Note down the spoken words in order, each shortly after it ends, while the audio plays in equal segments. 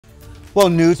Well,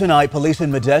 new tonight, police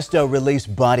in Modesto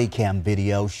released body cam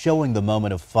video showing the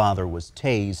moment a father was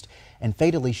tased and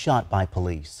fatally shot by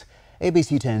police.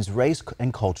 ABC 10's race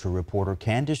and culture reporter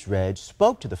Candice Reg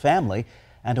spoke to the family,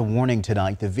 and a warning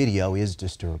tonight: the video is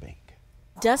disturbing.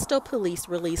 Modesto Police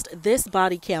released this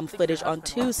body cam footage on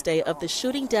Tuesday of the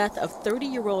shooting death of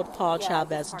 30-year-old Paul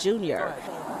Chavez Jr.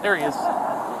 There he is.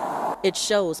 It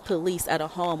shows police at a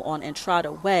home on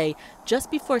Entrada Way just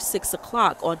before 6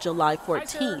 o'clock on July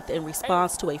 14th in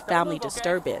response to a family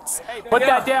disturbance. Put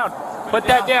that down. Put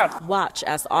that down. Watch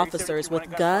as officers with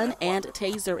gun and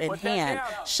taser in hand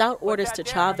shout orders to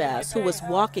Chavez, who was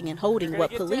walking and holding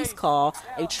what police call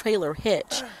a trailer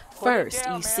hitch. First,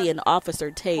 you see an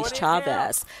officer tase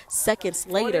Chavez. Seconds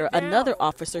later, another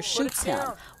officer shoots him.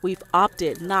 We've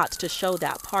opted not to show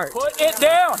that part. Put it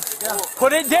down.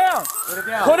 Put it down.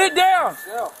 Put it down.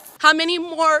 How many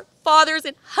more fathers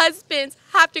and husbands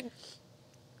have to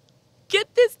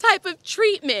get this type of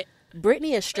treatment?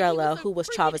 Brittany Estrella, who was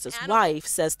Chavez's wife,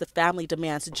 says the family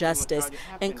demands justice,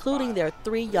 including their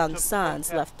 3 young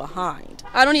sons left behind.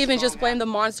 I don't even just blame the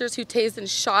monsters who tased and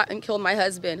shot and killed my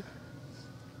husband.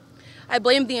 I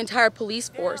blame the entire police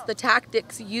force, the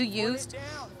tactics you used.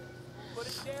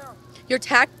 Your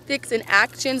tactics and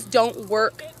actions don't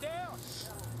work.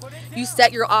 You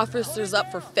set your officers up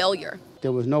for failure.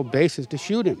 There was no basis to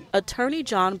shoot him. Attorney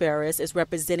John Barris is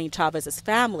representing Chavez's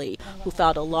family, who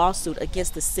filed a lawsuit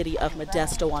against the city of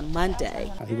Modesto on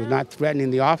Monday. He was not threatening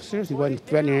the officers. He wasn't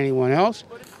threatening anyone else.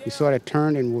 He sort of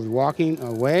turned and was walking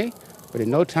away, but in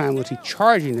no time was he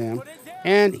charging them,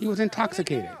 and he was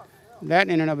intoxicated. That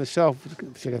in and of itself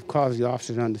should have caused the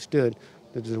officers to understand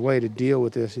that there's a way to deal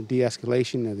with this and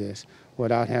de-escalation of this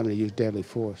without having to use deadly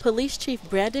force. Police Chief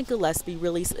Brandon Gillespie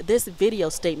released this video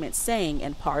statement saying,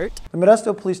 in part, "The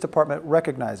Modesto Police Department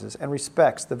recognizes and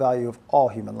respects the value of all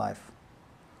human life.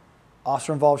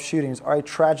 Officer-involved shootings are a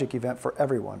tragic event for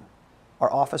everyone: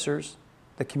 our officers,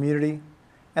 the community,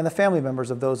 and the family members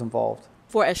of those involved."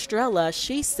 For Estrella,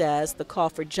 she says the call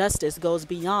for justice goes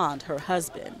beyond her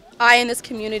husband. I and this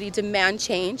community demand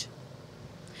change,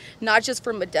 not just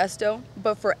for Modesto,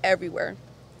 but for everywhere.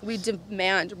 We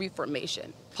demand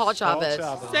reformation. Paul Chavez.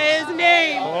 Say his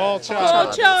name. Paul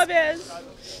Chavez.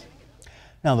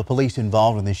 Now, the police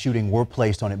involved in the shooting were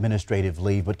placed on administrative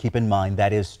leave, but keep in mind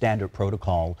that is standard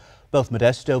protocol. Both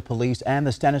Modesto Police and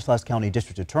the Stanislaus County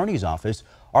District Attorney's Office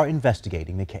are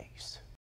investigating the case.